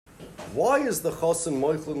Why is the chosin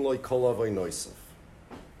moichlin loy kol avay noisef?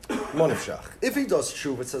 Monefshach. If he does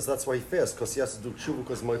tshuva, it says that's why he fasts, because he has to do tshuva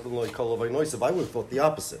because moichlin loy kol avay noisef. I would have thought the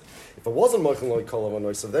opposite. If it wasn't moichlin loy kol avay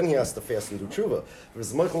noisef, then he has to fast and do tshuva. If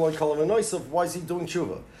it's moichlin loy kol avay noisef, why is he doing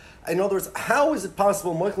tshuva? In other words, how is it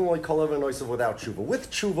possible moichlin loy kol avay noisef without tshuva?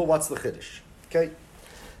 With tshuva, what's the chiddush? Okay?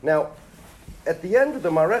 Now, at the end of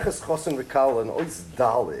the Mareches Chosin Rikala and Ois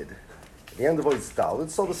Dalid, at the end of Ois Dalid,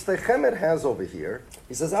 so the Steichemet has over here,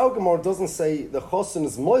 he says, Our Gemara doesn't say the Chosin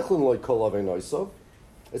is moichlin loy kol avay noisef.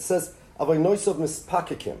 It says, avay noisef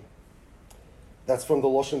mispakekim. That's from the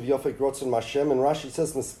Loshen V'yofek Rotzen Mashem, and Rashi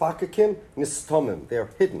says, mispakekim nistomim. They are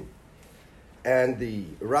hidden. And the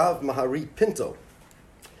Rav Mahari Pinto,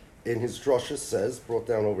 in his drosha says, brought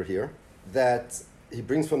down over here, that he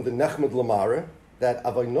brings from the Nechmed Lamara, that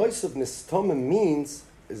avay noisef nistomim means,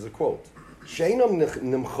 is a quote, Sheinam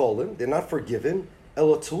nimcholim, they're not forgiven,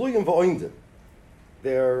 elo teluyim v'oindim,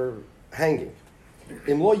 they're hanging.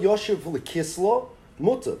 Im lo yoshev l'kislo,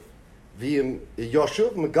 mutav, v'im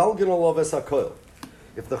yoshev megalgen alav es hakoil.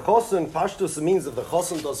 If the chosin, pashtus means if the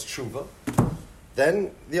chosin does tshuva,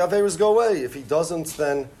 then the averas go away. If he doesn't,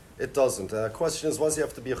 then it doesn't. The question is, why does he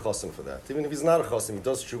have to be a chosin for that? Even if he's not a chosin, he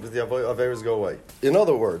does tshuva, the averas go away. In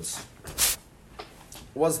other words,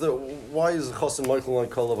 why is the chosin moichlin loy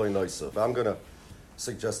kol avay noisef? I'm going to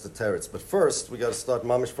suggest the teretz, but first we got to start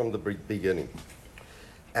mamish from the beginning.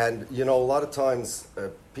 And you know, a lot of times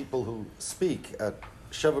people who speak at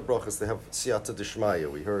Sheva Brachas, they have siyata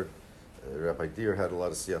d'shmaya. We heard Rabbi Deer had a lot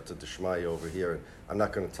of siyata d'shmaya over here. And I'm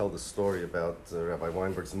not going to tell the story about Rabbi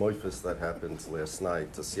Weinberg's moifus that happened last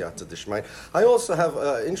night, siyata d'shmaya. I also have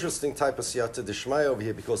an interesting type of siyata d'shmaya over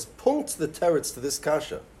here because punkt the teretz to this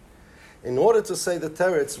kasha. In order to say the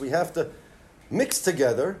teretz, we have to mix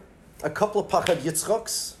together a couple of pachad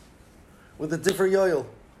yitzchaks with a divrei yoel,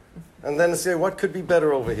 and then say what could be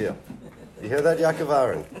better over here. You hear that, Yaakov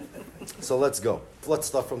Aaron? So let's go. Let's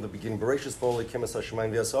start from the beginning. Bereshis Borei Kemes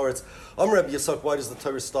Hashemayim V'Asaretz. Reb Yitzchak, why does the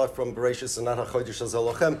Torah start from Bereshis and not HaChodesh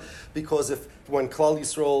HaZelochem? Because when Klal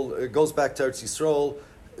Yisrael goes back to Eretz Yisrael,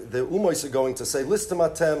 the Umois are going to say, Listem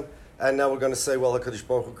Atem, and now we're going to say, well, HaKadosh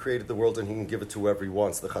Baruch Hu created the world and he can give it to whoever he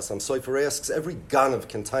wants. The Chasam Sofer asks, every ganav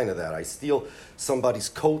can taina that. I steal somebody's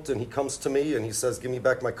coat and he comes to me and he says, give me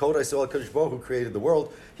back my coat. I say, well, HaKadosh Baruch Hu created the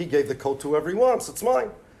world. He gave the coat to whoever he wants. It's mine.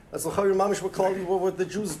 That's what the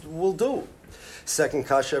Jews will do. Second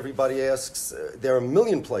kasha, everybody asks, there are a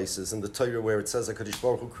million places in the Torah where it says HaKadosh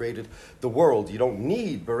Baruch Hu created the world. You don't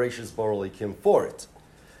need Bereshis Bara Elokim for it.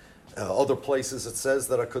 Other places it says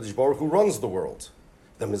that HaKadosh Baruch Hu runs the world.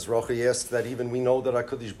 The Mizrahi asks that even we know that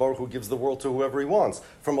HaKadosh Baruch Hu gives the world to whoever he wants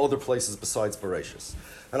from other places besides Bereshis.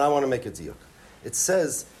 And I want to make a diuk. It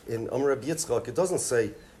says in Reb Yitzchak, it doesn't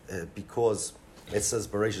say because it says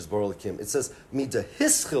Bereshis Bara Elokim. It says Mida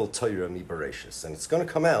Hischil Torah Mi Bereshis. And it's going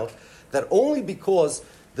to come out that only because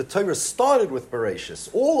the Torah started with Bereshis,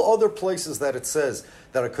 all other places that it says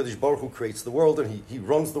that HaKadosh Baruch Hu creates the world and he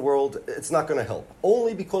runs the world, it's not going to help.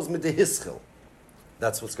 Only because Mida Hischil.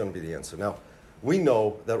 That's what's going to be the answer. Now, we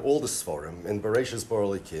know that all the Sforim in Bereshis Bara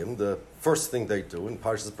Elokim, the first thing they do in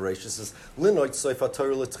Parshas Bereshis is Linoit Soif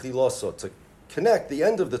Torah L'Tchilaso, to connect the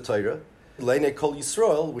end of the Torah, Leine Kol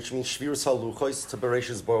Yisrael, which means Shvirus HaLuchos, to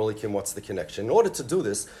Bereshis Bara Elokim. What's the connection? In order to do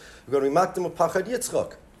this, we're going to be makdim of Pachad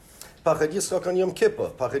Yitzchak. Pachad Yitzchak on Yom Kippur.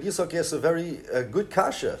 Pachad Yitzchak has a very good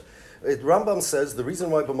kasha. Rambam says the reason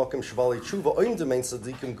why b'makom shvalei tshuva oindemein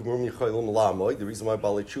tzaddikim gemur michaylim lamoy, the reason why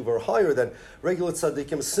balei tshuva are higher than regular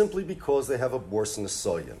tzaddikim is simply because they have a worse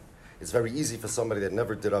nesoyin. It's very easy for somebody that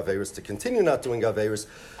never did averis to continue not doing averis,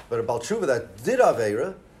 but a bal tshuva that did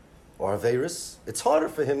avera or averis, it's harder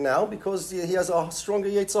for him now because he has a stronger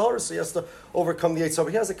yetzer hara, so he has to overcome the yetzer hara.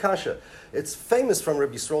 He has a kasha. It's famous from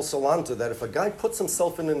Rabbi Yisrael Salanta that if a guy puts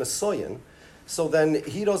himself in a nesoyin, so then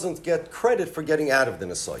he doesn't get credit for getting out of the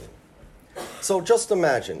nesoyin. So just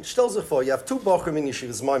imagine, Shtelzefo, you have two Bachrim in Yeshiva,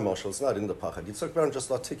 it's my mashal, it's not in the Pachad. It's like I'm just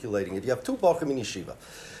articulating it. You have two Bachrim in Yeshiva.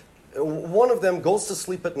 One of them goes to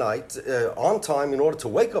sleep at night on time in order to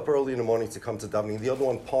wake up early in the morning to come to davening. The other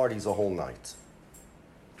one parties a whole night.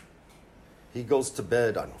 He goes to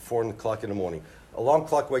bed, 4 o'clock in the morning. Alarm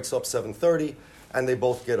clock wakes up 7:30, and they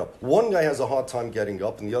both get up. One guy has a hard time getting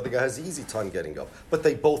up, and the other guy has an easy time getting up. But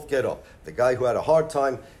they both get up. The guy who had a hard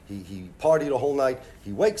time, he partied a whole night,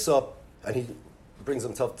 he wakes up, and he brings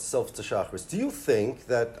himself to Shachris. Do you think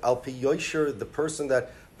that Al Pi Yosher, the person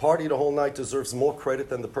that partied a whole night, deserves more credit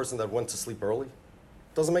than the person that went to sleep early?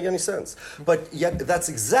 Doesn't make any sense. But yet, that's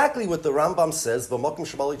exactly what the Rambam says.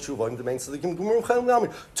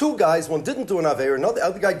 Two guys, one didn't do an Aveira, the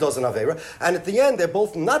other guy does an Aveira, and at the end, they're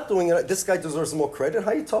both not doing it. This guy deserves more credit.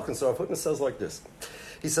 How are you talking, sir? Putting it says like this.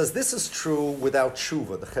 He says, this is true without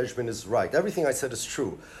tshuva. The cheshbon is right. Everything I said is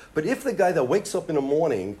true. But if the guy that wakes up in the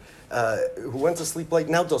morning, who went to sleep late,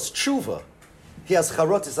 now does tshuva, he has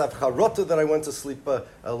charot, I have charota that I went to sleep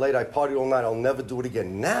late, I partied all night, I'll never do it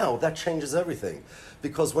again. Now, that changes everything.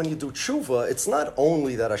 Because when you do tshuva, it's not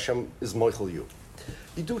only that Hashem is moichel you.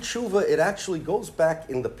 You do tshuva, it actually goes back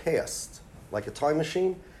in the past, like a time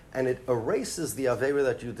machine, and it erases the avera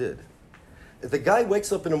that you did. If the guy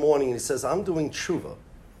wakes up in the morning and he says, I'm doing tshuva,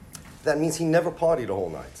 that means he never partied the whole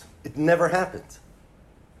night. It never happened.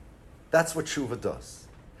 That's what tshuva does.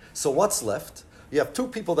 So what's left? You have two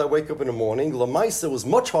people that wake up in the morning. Lamaisa was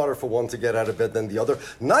much harder for one to get out of bed than the other.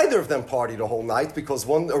 Neither of them partied the whole night because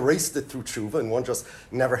one erased it through tshuva and one just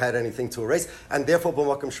never had anything to erase. And therefore,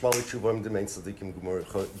 b'makam shmali tshuva domain tzadikim gemur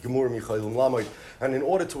michaylim lamoid. And in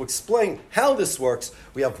order to explain how this works,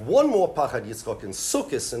 we have one more Pachad Yitzchak in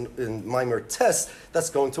Sukkos in Maimer Tes that's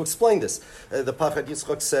going to explain this. The Pachad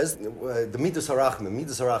Yitzchak says the midas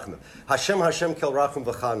harachmim, Hashem kel rachum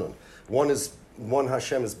v'chanun. One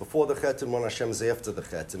Hashem is before the Chet and one Hashem is after the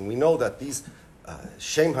Chet. And we know that these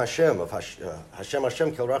Shem Hashem of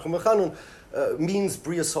Hashem Kel Rachum V'chanun means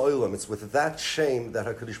Brias Ha'olam. It's with that Shem that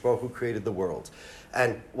HaKadosh Baruch Hu created the world.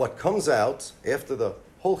 And what comes out after the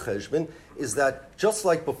whole Cheshbon is that just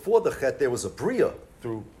like before the Chet there was a Bria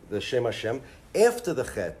through the Shem Hashem, after the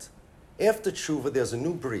Chet, after Tshuva, there's a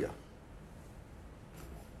new Bria.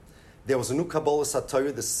 There was a new Kabbalah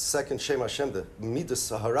Satayr, the second Shem Hashem, the Midas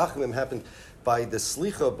Harachim happened by the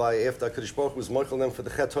Slicha, by after HaKadosh Baruch Hu was moichel them for the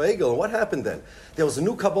Chet HaEgel. And what happened then? There was a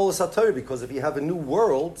new Kabbalah Satayr, because if you have a new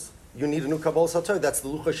world, you need a new Kabbalah Satayr. That's the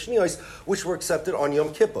Luchas Shniyos, which were accepted on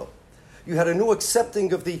Yom Kippur. You had a new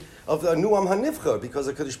accepting of the new Am HaNivcha, because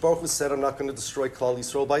HaKadosh Baruch Hu said, I'm not going to destroy Klal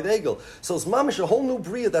Yisrael by the Egel. So it's mamish, a whole new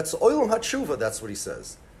Bria, that's Olam HaTshuva, that's what he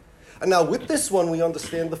says. And now with this one, we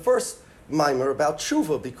understand the first mimer about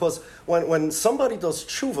tshuva, because when somebody does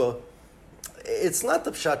tshuva, it's not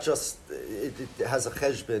the pshat just it has a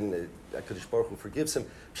cheshbon, HaKadosh Baruch Hu forgives him.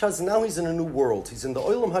 Pshat is now he's in a new world. He's in the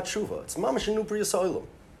olam hatshuva. It's mamash a new briyas olam.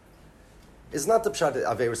 It's not the pshat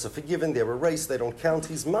averis are forgiven, they're erased, they don't count.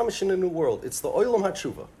 He's mamash in a new world. It's the olam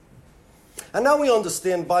hatshuva. And now we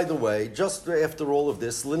understand, by the way, just after all of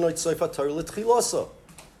this, linoit soifa Torah l'tchilasa.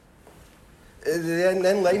 And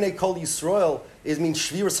then Leinei Kol Yisrael, it means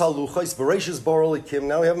Shviras Haluchos, Bereshis Borolikim.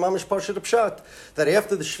 Now we have Mamish Parshat Pshat, that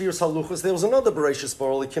after the Shviras Haluchos, there was another Bereshis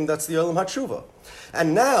Borolikim, that's the Olam HaTshuva.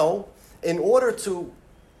 And now, in order to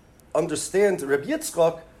understand Reb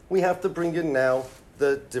Yitzchak, we have to bring in now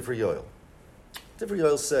the Divrei Yoel. Divrei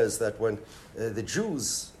Yoel says that when the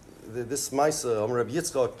Jews, this Maisa, Reb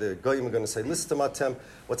Yitzchak, the Goyim are going to say, listen to Matem,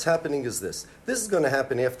 what's happening is this. This is going to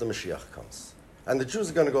happen after Mashiach comes. And the Jews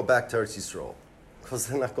are going to go back to Eretz Yisrael, because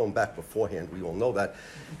they're not going back beforehand. We all know that.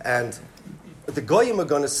 And the Goyim are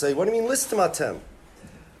going to say, what do you mean, list him atem?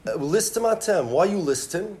 List him atem. Why you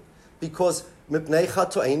list him? Because Hashem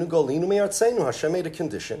made a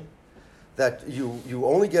condition that you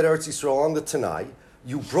only get Eretz Yisrael on the Tanai.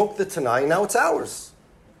 You broke the Tanai, now it's ours.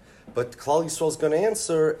 But Klal Yisrael is going to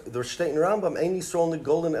answer, the Rishteit and Rambam, Ein Yisrael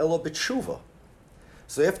Negolin Elo B'tshuva.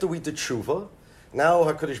 So after we did tshuva, now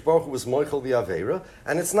HaKadosh Baruch Hu was moichel the Aveira,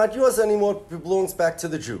 and it's not yours anymore, it belongs back to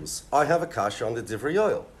the Jews. I have a kasha on the Divrei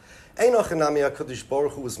Yoel. Einoch Enami HaKadosh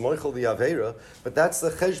Baruch Hu was moichel the Aveira, but that's the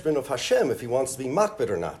cheshbon of Hashem, if he wants to be makbid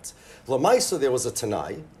or not. Lamaisa there was a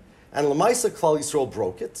Tanai, and Lamaisa Klal Yisrael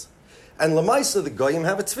broke it, and Lamaisa the Goyim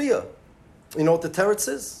have a Tviyah. You know what the Teretz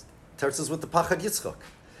is? Teretz is with the Pachad Yitzchak.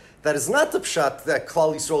 That is not the pshat that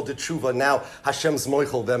Klal Yisrael did tshuva, now Hashem's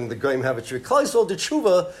moichel them, the Goyim have a Tviyah. Klal Yisrael did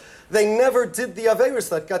tshuva, they never did the Averis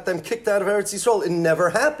that got them kicked out of Eretz Yisrael. It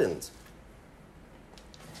never happened.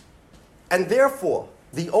 And therefore,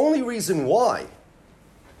 the only reason why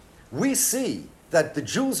we see that the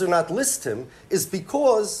Jews are not listed is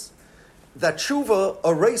because that tshuva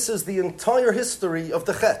erases the entire history of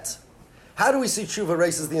the Chet. How do we see tshuva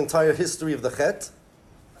erases the entire history of the Chet?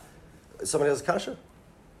 Somebody has a kasha?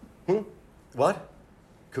 What?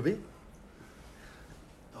 Could be?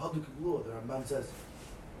 The Haduk Blua, the Ramban says,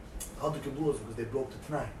 Haduk Blua is because they broke the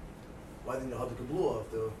Tanai. Why didn't the Haduk Blua,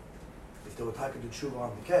 if they were taking the tshuva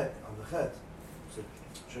on the Chet, so it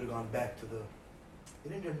should have gone back to the... They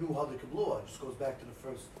didn't get a new Haduk Blua, it just goes back to the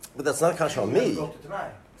first... But that's not a kasha on me.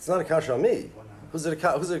 It's not a kasha on me. Who's it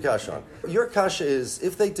a kasha on? Your kasha is,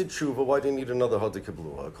 if they did tshuva, why do they need another Haduk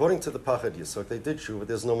Blua? According to the Pachad Yisok, they did tshuva,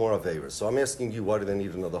 there's no more Aveira. So I'm asking you, why do they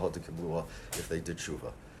need another Haduk Blua if they did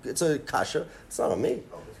tshuva? It's a kasha, it's not on me.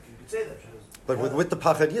 Oh, you could say that. But with the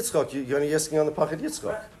Pachad Yitzchak, you're only asking on the Pachad Yitzchak.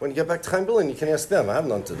 Right. When you get back to Chaim Bilin, you can ask them. I have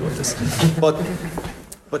nothing to do with this.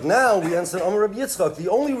 But now we answer Amar Rabbi Yitzchak. The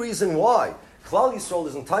only reason why Klal Yisrael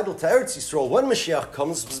is entitled to Eretz Yisrael when Mashiach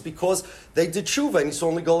comes is because they did tshuva, and Yisrael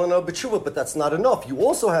only go on b'tshuva, but that's not enough. You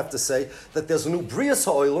also have to say that there's a new Brias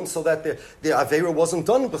Ha'olam, so that the Aveira wasn't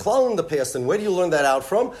done b'chlal in the past. And where do you learn that out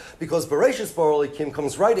from? Because Bereshis Bar Elikim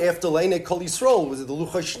comes right after Leinei Kol Yisrael, with the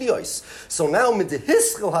Luchos Shniyos. So now,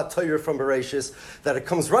 Midehischel HaTorah from Bereshis, that it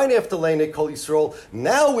comes right after Leinei Kol Yisrael,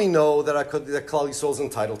 now we know that Klal Yisrael is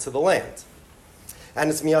entitled to the land. And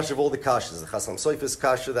it's miyash of all the kashas. The Chasam Sofer is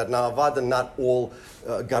kasha that na'avada, not all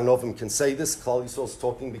ganovim can say this. Klal Yisrael is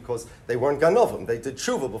talking because they weren't ganovim. They did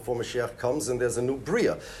tshuva before Mashiach comes, and there's a new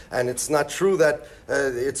bria. And it's not true that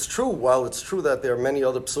it's true. While it's true that there are many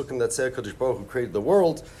other psukim that say Kadosh Baruch Hu created the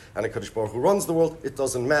world and a Kadosh Baruch Hu runs the world, it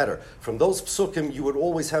doesn't matter. From those psukim, you would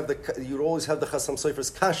always have the Chasam Sofer's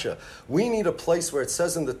kasha. We need a place where it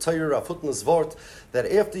says in the Torah Afutnas Vort that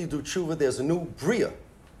after you do tshuva, there's a new bria,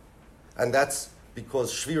 and that's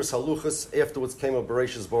because Shviras Haluchas afterwards came a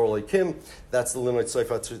Bereshis Bar Elikim. That's the Linot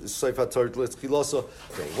Seifat Torah L'Tchilosa.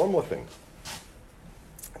 Okay, one more thing.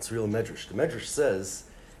 It's real Medrash. The Medrash says,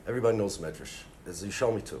 everybody knows Medrash. There's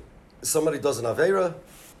Yishalmi too. Somebody does an Aveira,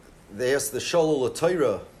 they ask the Sholol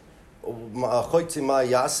Torah,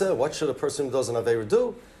 what should a person who does an Aveira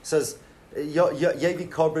do? Says, Yevi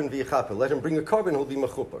Karban V'Yechaper. Let him bring a carbon, he'll be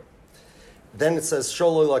Mechuper. Then it says,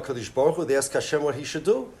 Sholol HaKadosh Baruch Hu. They ask Hashem what he should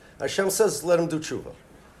do. Hashem says, let him do tshuva.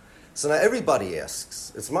 So now everybody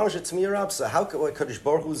asks, it's mamash tzmiyah rabsa, how can Kadosh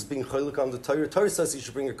Baruch Hu is being chaylik on the Torah? Torah says he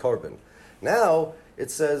should bring a carbon. Now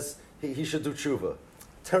it says he should do tshuva.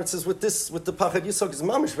 Torah says with the Pachad Yisok is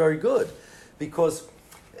mamash very good, because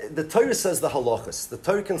the Torah says the halachas. The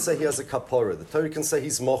Torah can say he has a kapara. The Torah can say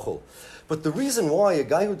he's mochel. But the reason why a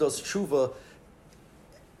guy who does tshuva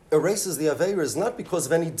erases the aveira is not because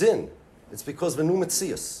of any din. It's because of a new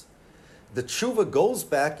metzias. The tshuva goes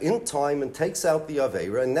back in time and takes out the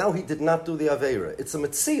aveira, and now he did not do the aveira. It's a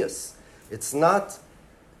metzias. It's not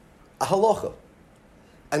a halacha.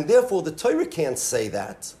 And therefore, the Torah can't say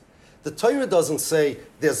that. The Torah doesn't say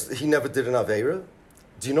he never did an aveira.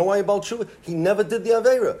 Do you know why about tshuva? He never did the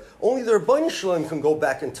aveira. Only the Rebbeinu Shalom can go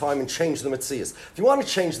back in time and change the metzias. If you want to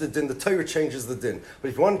change the din, the Torah changes the din. But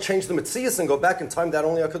if you want to change the metzias and go back in time, that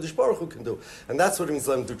only HaKadosh Baruch Hu can do. And that's what it means,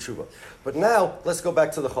 let him do tshuva. But now, let's go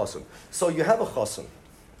back to the chosin. So you have a chosin.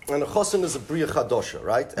 And a chosin is a bria chadosha,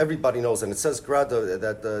 right? Everybody knows, and it says grada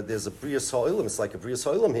that there's a bria sa'ilim. It's like a bria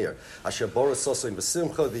sa'ilim here. Asher boras sosin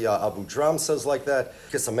b'simcha. The Abu Dram says like that.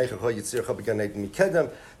 Kisamecha yitzircha b'ganei mikedem.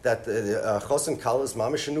 That chosin kal is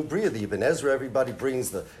mamish a new bria. The Ibn Ezra, everybody brings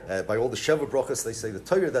by all the sheva brachas. They say the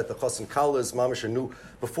Torah that the chosin kal is mamish a new.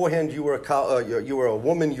 Beforehand, you were a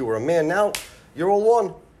woman, you were a man. Now you're all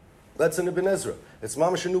one. That's in Ibn Ezra. It's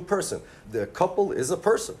mamish a new person. The couple is a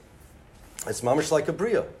person. It's mamish like a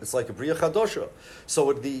bria. It's like a bria chadosha. So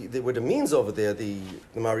what it means over there, the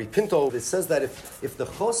Mari Pinto, it says that if the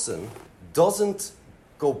chosin doesn't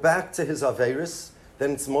go back to his averis, then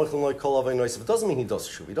it's moichin loy kol avay noisiv. It doesn't mean he does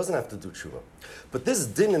tshuva. He doesn't have to do tshuva. But this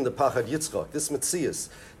din in the Pachad Yitzchak, this metzias,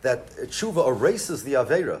 that tshuva erases the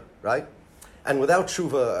avera, right? And without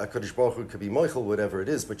tshuva, Kadosh Baruch Hu could be moichel, whatever it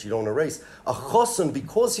is, but you don't erase. A chosin,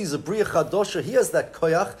 because he's a bria chadosha, he has that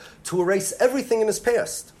koyach to erase everything in his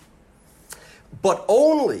past. But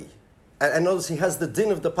only, and notice he has the din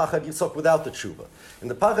of the Pachad Yitzchak without the tshuva. In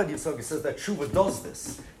the Pachad Yitzchak, he says that tshuva does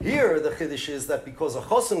this. Here, the chiddush is that because a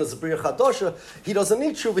chosin is a bria chadosha, he doesn't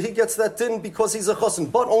need tshuva. He gets that din because he's a chosin,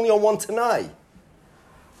 but only on one tanai.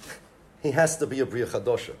 He has to be a bria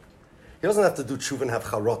chadosha. He doesn't have to do tshuva and have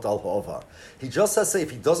charot al ha'ovar. He just has to say,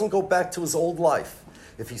 if he doesn't go back to his old life,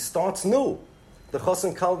 if he starts new, the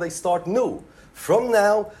chosin kal, they start new. From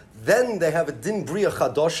now, then they have a din bria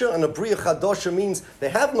chadosha, and a bria chadosha means they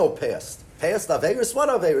have no past. Past averis, one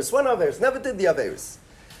averis, never did the averis.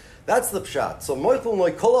 That's the pshat. So moichel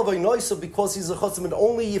noi kol avay noisa, because he's a chosin, and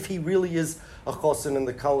only if he really is a chosin, and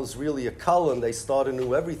the kal is really a kal, and they start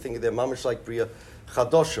anew everything, they're mamish like bria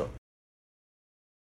chadosha.